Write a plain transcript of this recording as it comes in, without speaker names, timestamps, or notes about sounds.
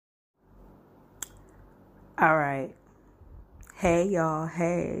All right. Hey, y'all.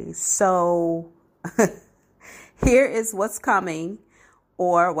 Hey. So here is what's coming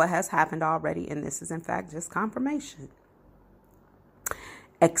or what has happened already. And this is, in fact, just confirmation.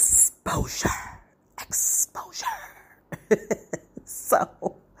 Exposure.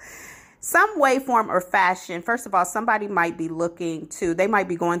 So some way, form, or fashion. First of all, somebody might be they might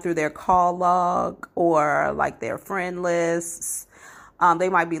be going through their call log or like their friend lists. They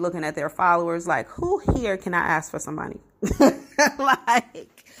might be looking at their followers like, who here can I ask for some money?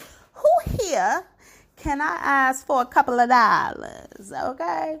 Like, who here can I ask for a couple of dollars?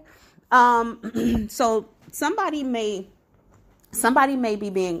 Okay. So somebody may be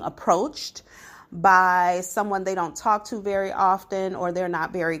being approached by someone they don't talk to very often or they're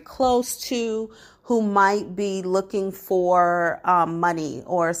not very close to, who might be looking for money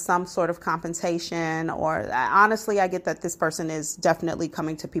or some sort of compensation. Or honestly, I get that this person is definitely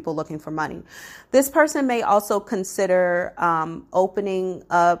coming to people looking for money. This person may also consider opening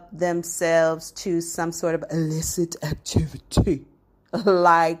up themselves to some sort of illicit activity.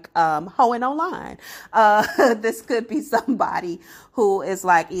 Like hoeing online. This could be somebody who is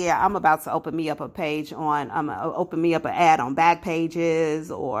like, yeah, I'm about to open me up an ad on back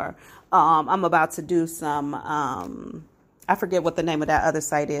pages, or I'm about to do some, I forget what the name of that other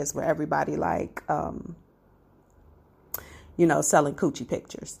site is where everybody like, selling coochie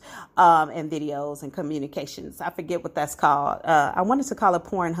pictures and videos and communications. I forget what that's called. I wanted to call it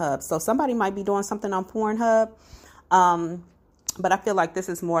Pornhub. So somebody might be doing something on Pornhub. But I feel like this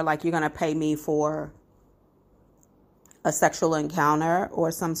is more like you're going to pay me for a sexual encounter or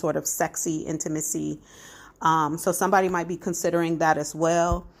some sort of sexy intimacy. So somebody might be considering that as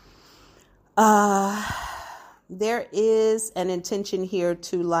well. There is an intention here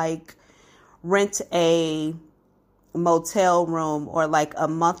to like rent a motel room or like a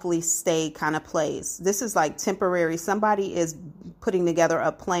monthly stay kind of place. This is like temporary. Somebody is putting together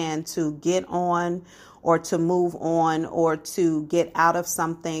a plan to get on or to move on or to get out of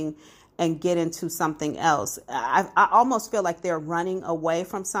something and get into something else. I almost feel like they're running away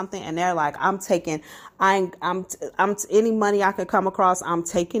from something and they're like, I'm any money I could come across, I'm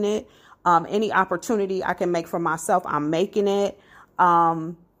taking it. Any opportunity I can make for myself, I'm making it.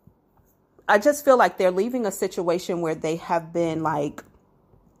 I just feel like they're leaving a situation where they have been like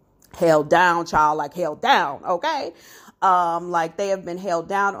held down, child, like held down. Okay. Like they have been held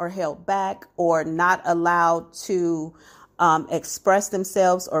down or held back or not allowed to express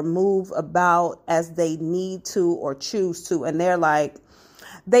themselves or move about as they need to or choose to. And they're like,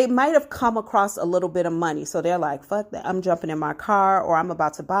 they might have come across a little bit of money. So they're like, fuck that. I'm jumping in my car or I'm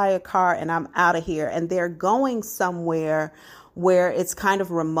about to buy a car and I'm out of here. And they're going somewhere where it's kind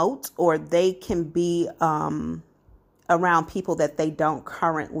of remote or they can be around people that they don't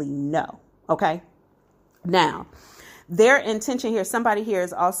currently know. Okay. Now, their intention here, somebody here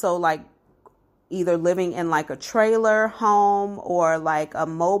is also like either living in like a trailer home or like a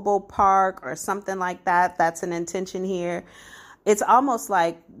mobile park or something like that. That's an intention here. It's almost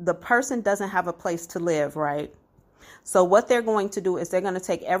like the person doesn't have a place to live, right? So what they're going to do is they're going to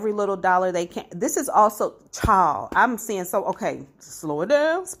take every little dollar they can. This is also, child, I'm seeing, so, okay, slow it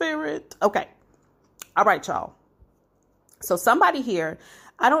down, spirit. Okay. All right, y'all. So somebody here,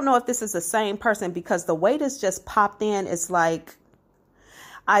 I don't know if this is the same person because the way this just popped in is like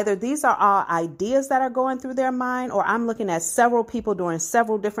either these are all ideas that are going through their mind, or I'm looking at several people doing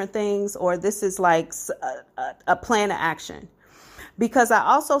several different things, or this is like a plan of action. Because I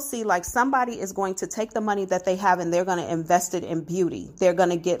also see like somebody is going to take the money that they have and they're going to invest it in beauty. They're going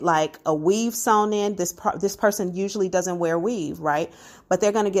to get like a weave sewn in. This person usually doesn't wear weave, right? But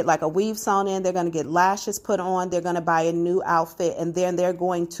they're going to get like a weave sewn in. They're going to get lashes put on. They're going to buy a new outfit. And then they're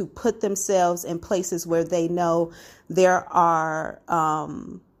going to put themselves in places where they know there are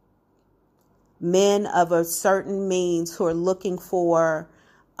men of a certain means who are looking for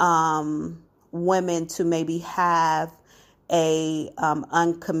women to maybe have a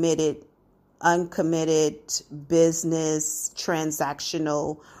uncommitted business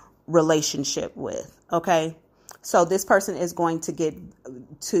transactional relationship with. Okay. So this person is going to get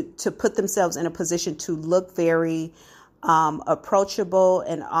to put themselves in a position to look very approachable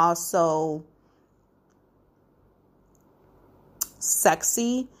and also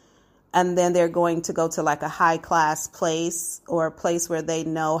sexy. And then they're going to go to like a high class place or a place where they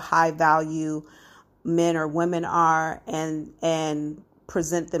know high value men or women are and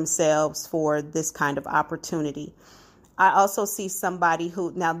present themselves for this kind of opportunity. I also see somebody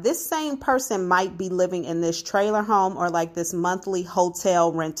who, now this same person might be living in this trailer home or like this monthly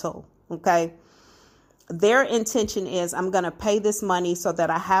hotel rental. Okay. Their intention is, I'm going to pay this money so that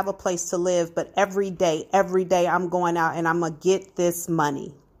I have a place to live. But every day I'm going out and I'm going to get this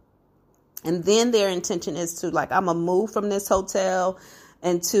money. And then their intention is to like, I'm going to move from this hotel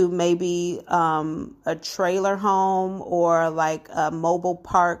into maybe a trailer home or like a mobile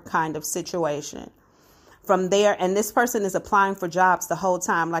park kind of situation. From there, and this person is applying for jobs the whole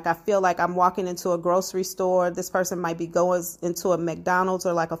time. Like, I feel like I'm walking into a grocery store. This person might be going into a McDonald's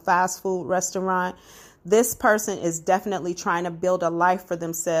or like a fast food restaurant. This person is definitely trying to build a life for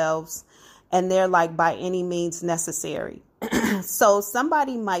themselves, and they're like, by any means necessary. So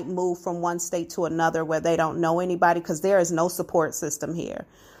somebody might move from one state to another where they don't know anybody, because there is no support system here.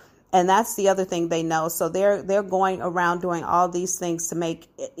 And that's the other thing they know. So they're going around doing all these things to make,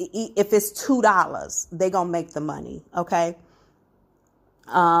 if it's $2, they're going to make the money. Okay.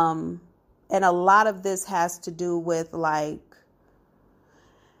 And a lot of this has to do with like,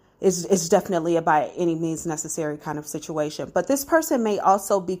 it's definitely a by any means necessary kind of situation. But this person may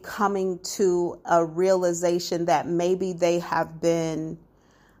also be coming to a realization that maybe they have been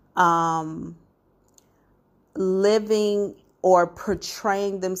living or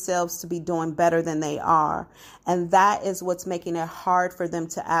portraying themselves to be doing better than they are. And that is what's making it hard for them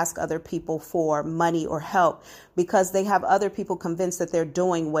to ask other people for money or help, because they have other people convinced that they're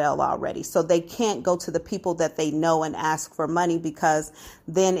doing well already. So they can't go to the people that they know and ask for money, because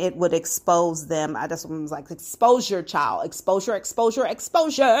then it would expose them. I just was like, exposure, child, exposure.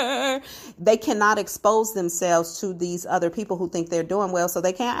 They cannot expose themselves to these other people who think they're doing well, so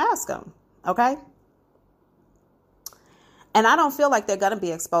they can't ask them. Okay. And I don't feel like they're going to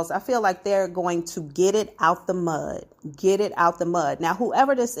be exposed. I feel like they're going to get it out the mud. Now,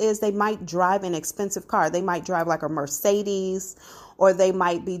 whoever this is, they might drive an expensive car. They might drive like a Mercedes, or they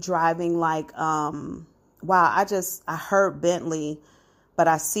might be driving like, I heard Bentley, but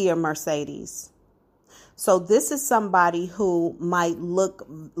I see a Mercedes. So this is somebody who might look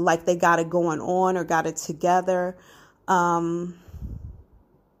like they got it going on or got it together. But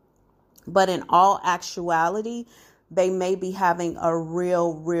in all actuality, they may be having a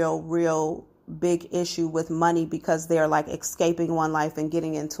real big issue with money, because they're like escaping one life and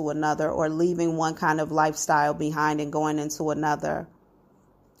getting into another, or leaving one kind of lifestyle behind and going into another.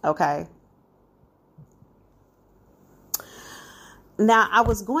 Okay. Now, I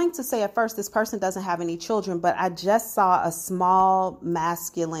was going to say at first, this person doesn't have any children, but I just saw a small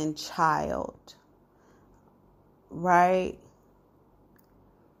masculine child. Right?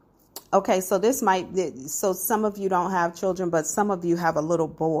 Okay, so so some of you don't have children, but some of you have a little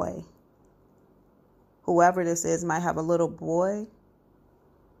boy. Whoever this is might have a little boy.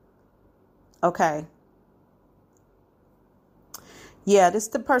 Okay. Yeah,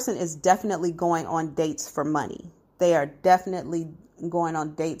 the person is definitely going on dates for money. They are definitely going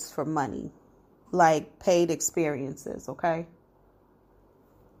on dates for money, like paid experiences. Okay.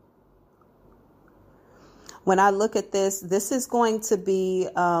 When I look at this is going to be,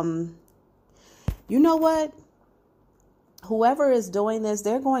 you know what? Whoever is doing this,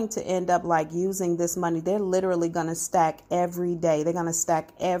 they're going to end up like using this money. They're literally going to stack every day. They're going to stack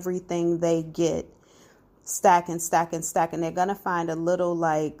everything they get. Stack and stack and stack. And they're going to find a little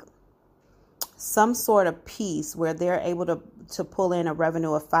like some sort of piece where they're able to pull in a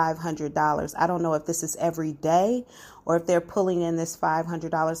revenue of $500. I don't know if this is every day or if they're pulling in this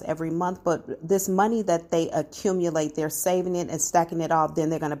 $500 every month, but this money that they accumulate, they're saving it and stacking it off.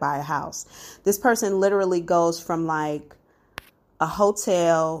 Then they're going to buy a house. This person literally goes from like a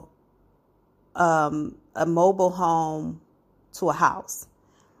hotel, a mobile home, to a house,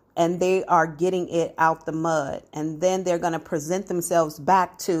 and they are getting it out the mud. And then they're going to present themselves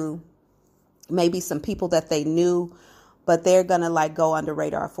back to maybe some people that they knew, but they're going to like go under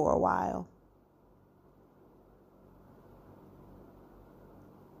radar for a while.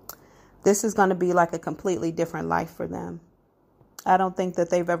 This is going to be like a completely different life for them. I don't think that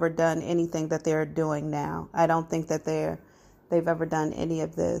they've ever done anything that they're doing now. I don't think that they've ever done any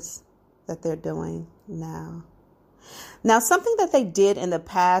of this that they're doing now. Now, something that they did in the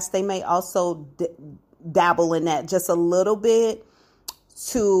past, they may also dabble in that just a little bit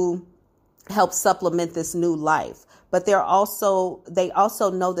to help supplement this new life. But they also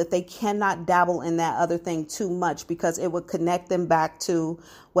know that they cannot dabble in that other thing too much, because it would connect them back to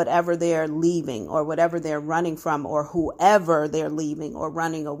whatever they're leaving or whatever they're running from, or whoever they're leaving or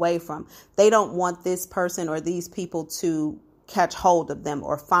running away from. They don't want this person or these people to catch hold of them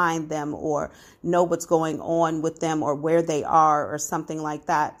or find them or know what's going on with them or where they are or something like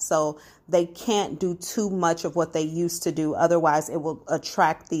that. So they can't do too much of what they used to do. Otherwise, it will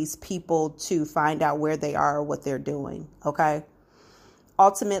attract these people to find out where they are or what they're doing. Okay.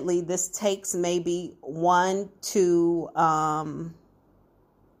 ultimately, this takes maybe 1 to,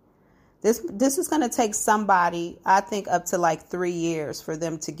 this is going to take somebody, I think, up to like 3 years for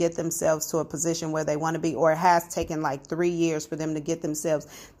them to get themselves to a position where they want to be, or it has taken like 3 years for them to get themselves.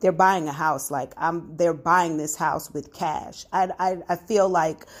 They're buying a house. Like they're buying this house with cash. I feel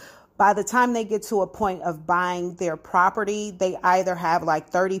like by the time they get to a point of buying their property, they either have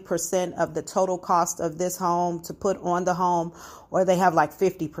like 30% of the total cost of this home to put on the home, or they have like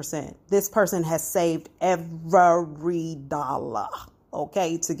 50%. This person has saved every dollar,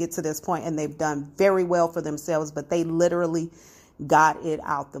 okay, to get to this point, and they've done very well for themselves, but they literally got it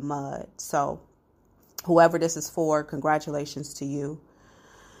out the mud. So whoever this is for, congratulations to you.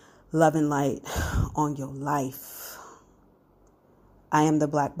 Love and light on your life. I am the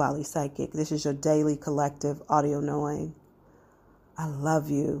Black Bali Psychic. This is your daily collective audio knowing. I love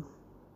you.